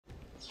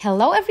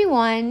Hello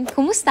everyone!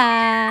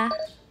 Kumusta?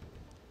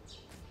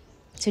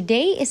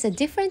 Today is a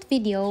different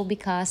video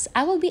because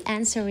I will be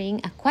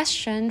answering a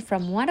question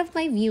from one of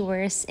my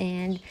viewers,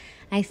 and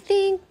I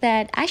think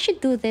that I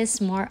should do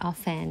this more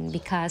often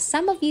because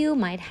some of you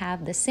might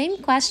have the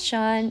same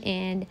question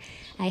and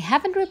I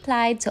haven't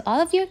replied to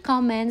all of your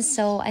comments,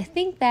 so I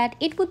think that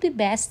it would be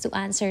best to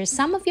answer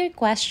some of your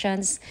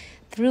questions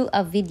through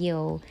a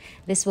video.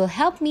 This will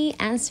help me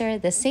answer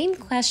the same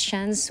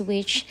questions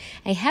which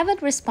I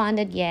haven't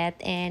responded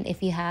yet, and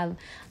if you have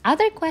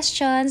other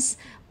questions,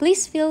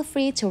 please feel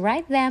free to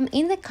write them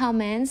in the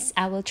comments.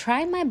 I will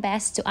try my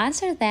best to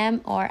answer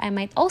them, or I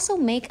might also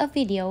make a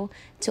video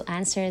to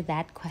answer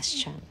that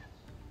question.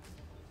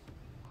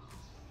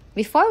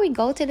 Before we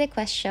go to the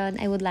question,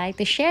 I would like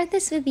to share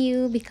this with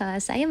you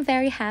because I am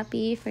very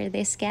happy for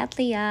this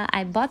Cattleya.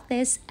 I bought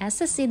this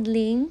as a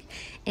seedling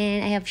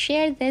and I have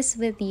shared this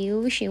with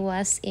you. She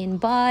was in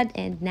bud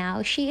and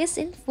now she is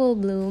in full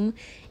bloom,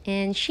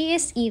 and she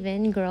is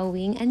even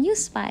growing a new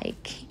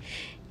spike.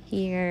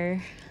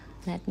 Here,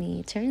 let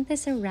me turn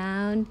this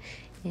around,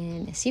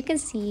 and as you can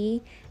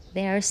see,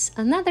 there's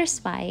another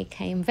spike.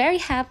 I am very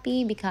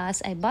happy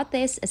because I bought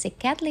this as a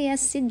Cattleya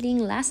seedling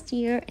last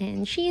year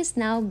and she is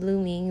now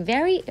blooming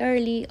very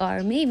early,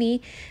 or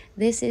maybe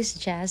this is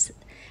just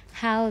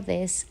how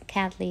this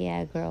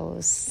Cattleya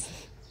grows.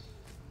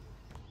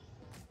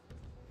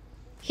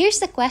 Here's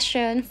the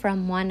question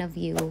from one of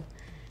you,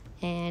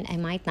 and I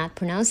might not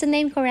pronounce the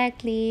name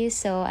correctly,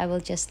 so I will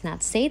just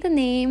not say the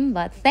name,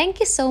 but thank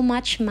you so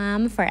much,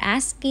 ma'am, for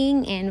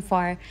asking and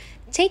for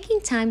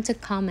taking time to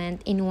comment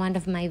in one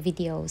of my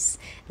videos.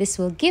 This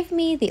will give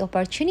me the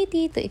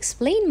opportunity to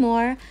explain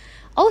more.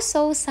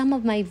 Also, some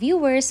of my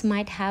viewers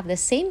might have the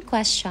same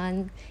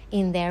question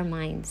in their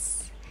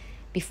minds.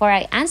 Before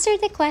I answer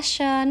the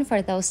question,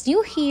 for those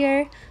new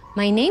here,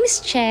 my name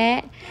is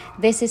Che.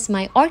 This is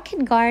my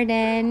orchid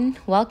garden.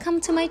 Welcome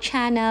to my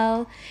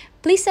channel.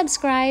 Please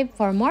subscribe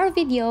for more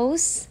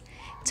videos.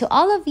 To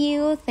all of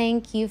you,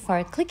 thank you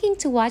for clicking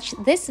to watch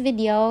this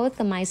video.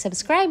 To my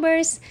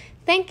subscribers,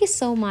 thank you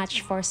so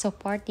much for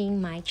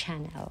supporting my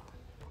channel.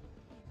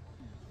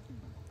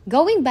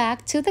 Going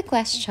back to the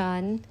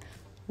question,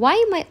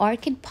 why my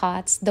orchid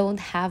pots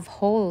don't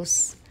have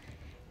holes?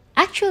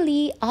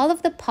 Actually, all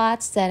of the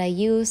pots that I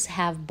use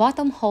have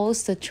bottom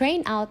holes to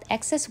drain out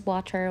excess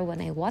water when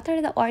I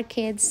water the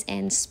orchids,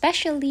 and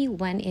especially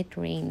when it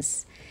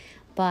rains.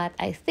 But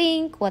I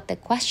think what the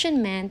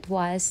question meant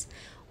was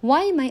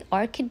why my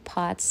orchid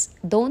pots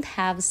don't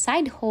have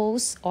side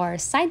holes or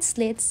side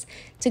slits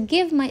to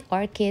give my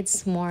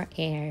orchids more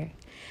air.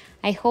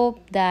 I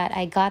hope that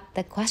I got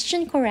the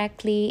question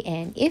correctly,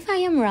 and if I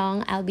am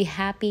wrong, I'll be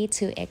happy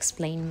to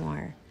explain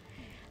more.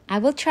 I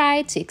will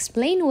try to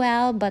explain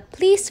well, but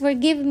please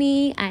forgive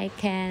me. I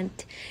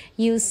can't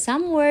use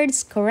some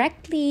words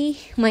correctly.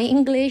 My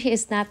English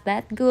is not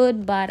that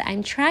good, but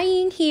I'm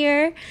trying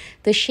here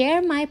to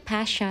share my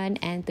passion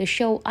and to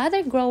show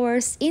other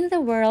growers in the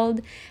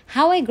world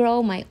how I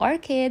grow my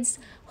orchids,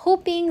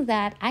 hoping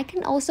that I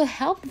can also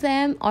help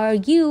them or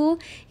you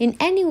in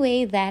any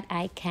way that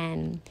I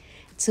can.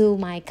 To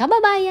my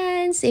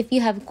kababayans, if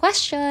you have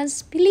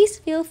questions, please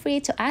feel free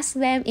to ask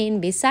them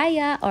in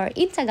Bisaya or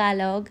in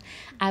Tagalog.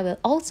 I will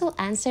also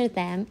answer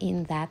them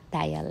in that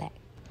dialect.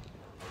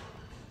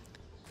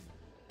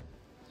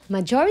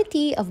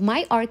 Majority of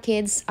my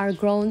orchids are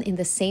grown in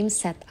the same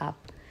setup.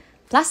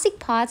 Plastic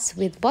pots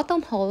with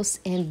bottom holes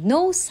and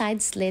no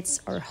side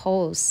slits or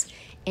holes,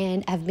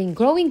 and I've been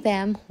growing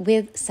them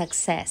with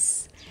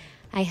success.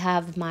 I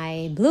have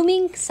my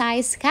blooming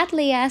size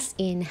Cattleyas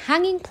in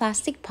hanging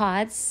plastic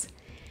pots,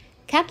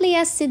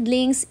 Cattleya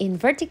seedlings in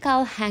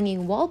vertical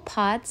hanging wall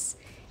pots,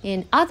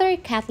 and other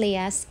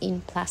Cattleyas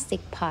in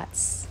plastic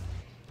pots.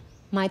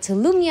 My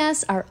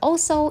Tolumnias are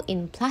also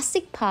in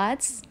plastic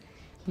pots,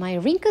 my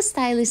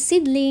Rhynchostylus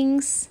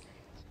seedlings,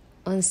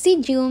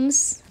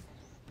 Oncidiums,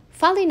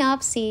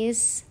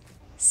 Phalaenopsis,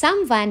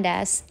 some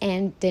Vandas,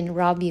 and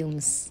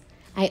Dendrobiums.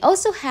 I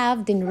also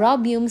have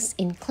Dendrobiums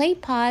in clay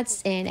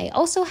pots, and I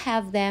also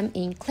have them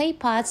in clay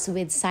pots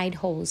with side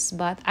holes,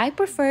 but I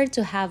prefer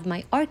to have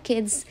my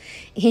orchids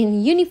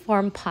in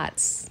uniform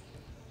pots.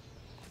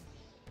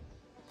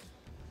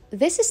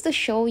 This is to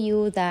show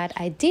you that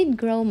I did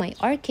grow my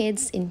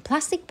orchids in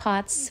plastic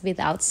pots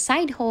without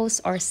side holes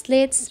or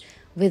slits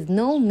with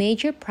no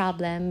major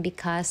problem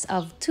because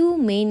of two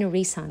main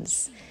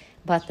reasons.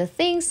 But the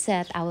things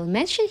that I will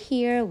mention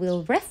here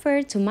will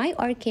refer to my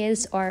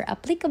orchids or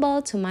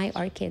applicable to my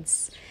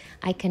orchids.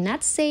 I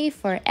cannot say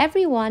for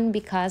everyone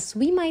because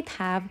we might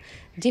have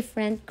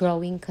different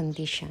growing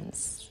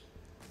conditions.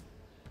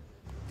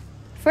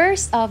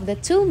 First of the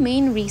two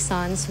main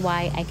reasons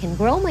why I can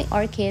grow my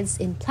orchids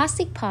in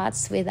plastic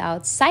pots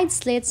without side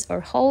slits or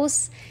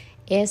holes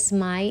is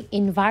my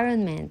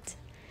environment.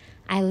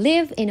 I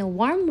live in a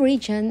warm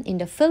region in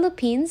the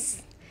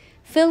Philippines.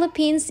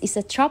 Philippines is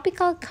a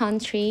tropical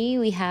country.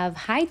 We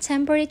have high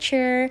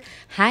temperature,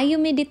 high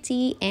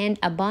humidity, and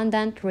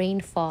abundant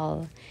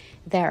rainfall.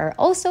 There are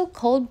also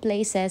cold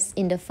places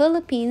in the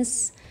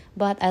Philippines,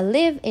 but I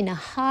live in a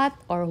hot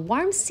or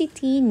warm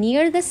city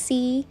near the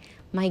sea.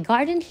 My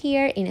garden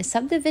here in a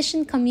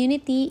subdivision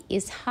community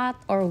is hot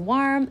or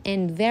warm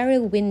and very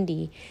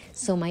windy,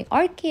 so my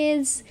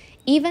orchids,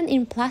 even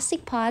in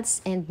plastic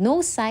pots and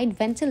no side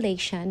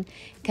ventilation,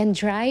 can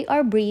dry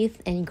or breathe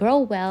and grow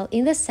well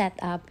in the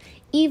setup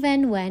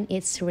even when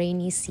it's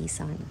rainy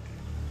season.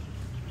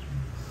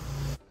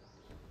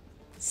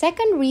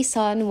 Second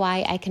reason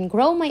why I can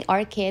grow my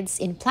orchids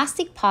in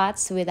plastic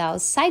pots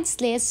without side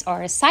slits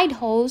or side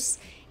holes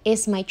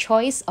is my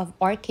choice of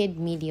orchid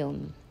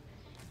medium.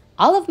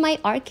 All of my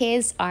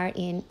orchids are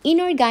in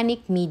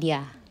inorganic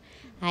media.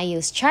 I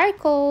use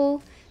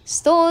charcoal,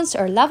 stones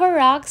or lava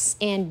rocks,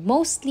 and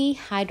mostly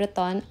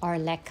Hydroton or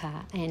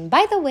leca. And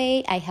by the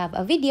way, I have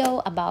a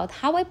video about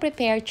how I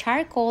prepare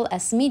charcoal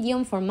as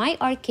medium for my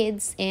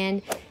orchids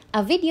and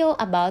a video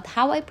about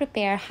how I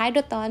prepare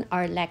Hydroton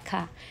or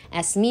leca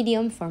as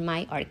medium for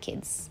my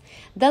orchids.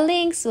 The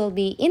links will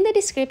be in the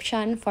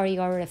description for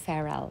your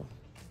referral.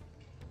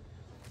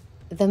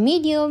 The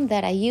medium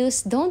that I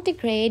use don't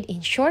degrade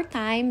in short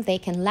time. They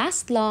can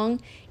last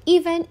long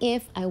even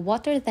if I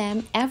water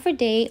them every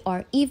day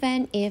or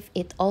even if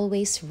it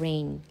always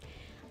rains.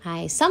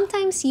 I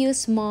sometimes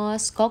use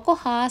moss, cocoa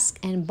husk,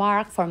 and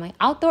bark for my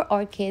outdoor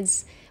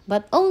orchids,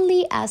 but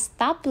only as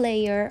top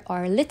layer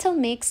or little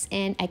mix,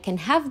 and I can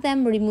have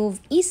them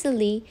removed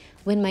easily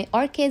when my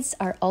orchids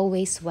are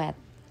always wet.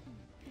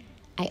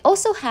 I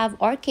also have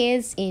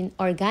orchids in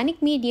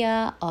organic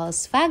media,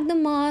 as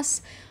sphagnum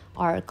moss,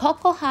 or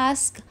cocoa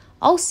husk,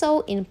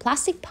 also in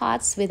plastic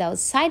pots without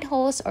side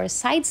holes or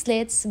side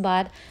slits,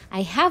 but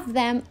I have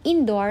them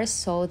indoors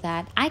so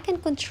that I can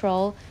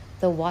control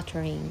the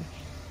watering.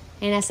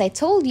 And as I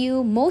told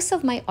you, most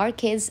of my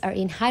orchids are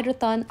in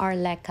Hydroton or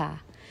leca.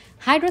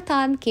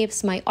 Hydroton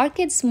keeps my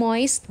orchids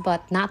moist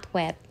but not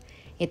wet.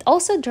 It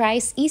also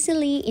dries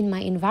easily in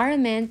my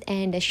environment,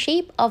 and the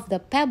shape of the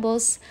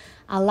pebbles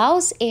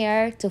allows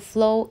air to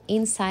flow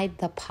inside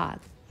the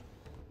pot.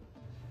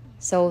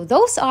 So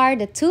those are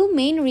the two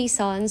main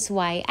reasons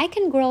why I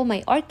can grow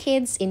my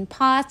orchids in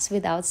pots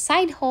without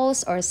side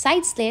holes or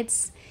side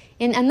slits.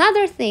 And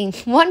another thing,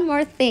 one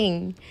more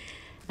thing.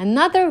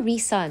 Another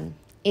reason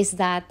is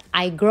that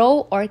I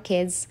grow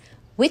orchids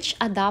which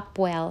adapt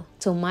well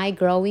to my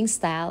growing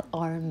style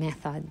or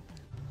method.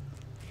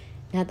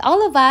 Not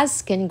all of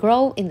us can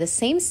grow in the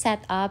same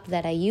setup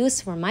that I use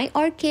for my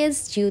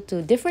orchids due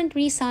to different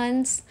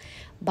reasons,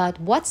 but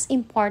what's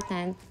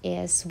important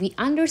is we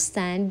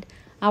understand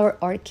our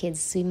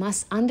orchids. We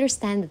must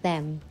understand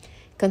them,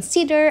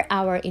 consider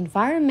our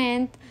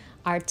environment,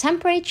 our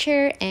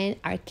temperature, and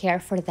our care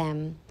for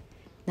them.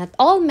 Not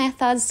all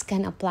methods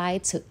can apply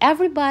to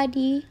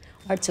everybody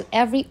or to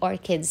every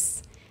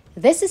orchids.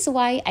 This is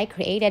why I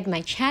created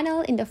my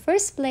channel in the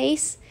first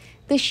place,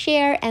 to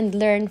share and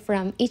learn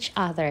from each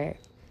other.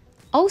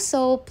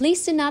 Also,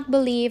 please do not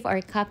believe or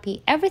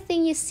copy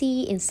everything you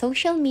see in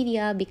social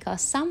media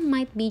because some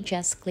might be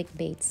just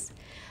clickbaits.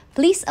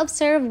 Please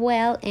observe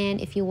well,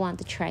 and if you want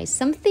to try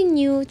something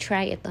new,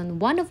 try it on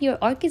one of your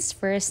orchids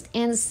first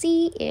and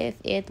see if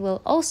it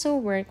will also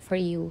work for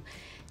you.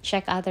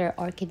 Check other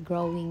orchid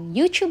growing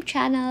YouTube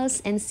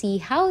channels and see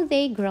how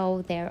they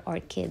grow their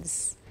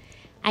orchids.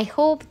 I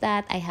hope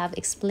that I have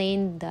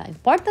explained the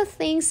important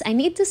things I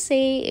need to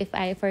say. If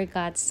I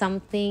forgot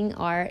something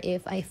or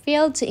if I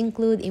failed to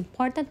include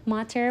important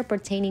matter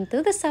pertaining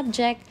to the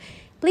subject,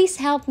 please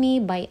help me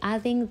by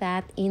adding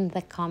that in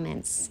the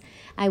comments.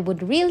 I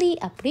would really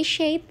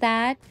appreciate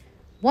that.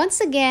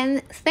 Once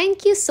again,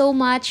 thank you so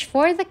much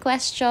for the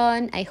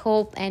question. I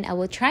hope and I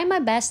will try my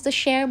best to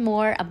share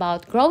more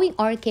about growing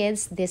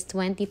orchids this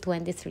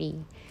 2023.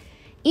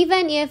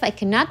 Even if I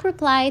cannot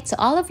reply to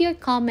all of your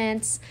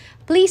comments,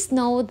 please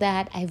know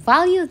that I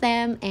value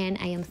them and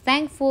I am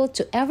thankful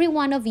to every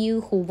one of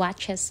you who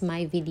watches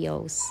my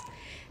videos.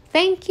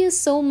 Thank you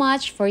so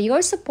much for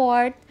your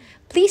support.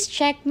 Please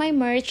check my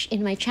merch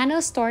in my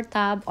channel store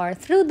tab or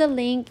through the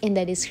link in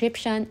the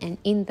description and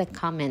in the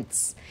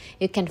comments.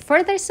 You can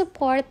further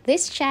support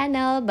this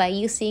channel by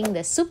using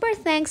the super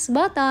thanks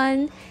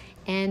button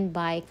and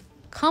by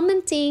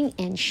commenting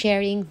and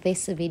sharing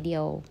this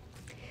video.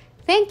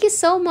 Thank you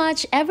so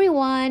much,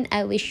 everyone.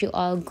 I wish you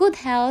all good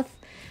health.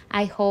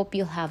 I hope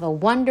you have a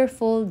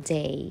wonderful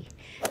day.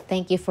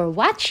 Thank you for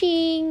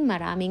watching.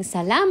 Maraming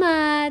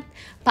salamat.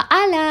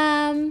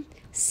 Paalam.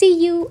 See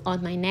you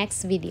on my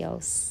next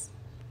videos.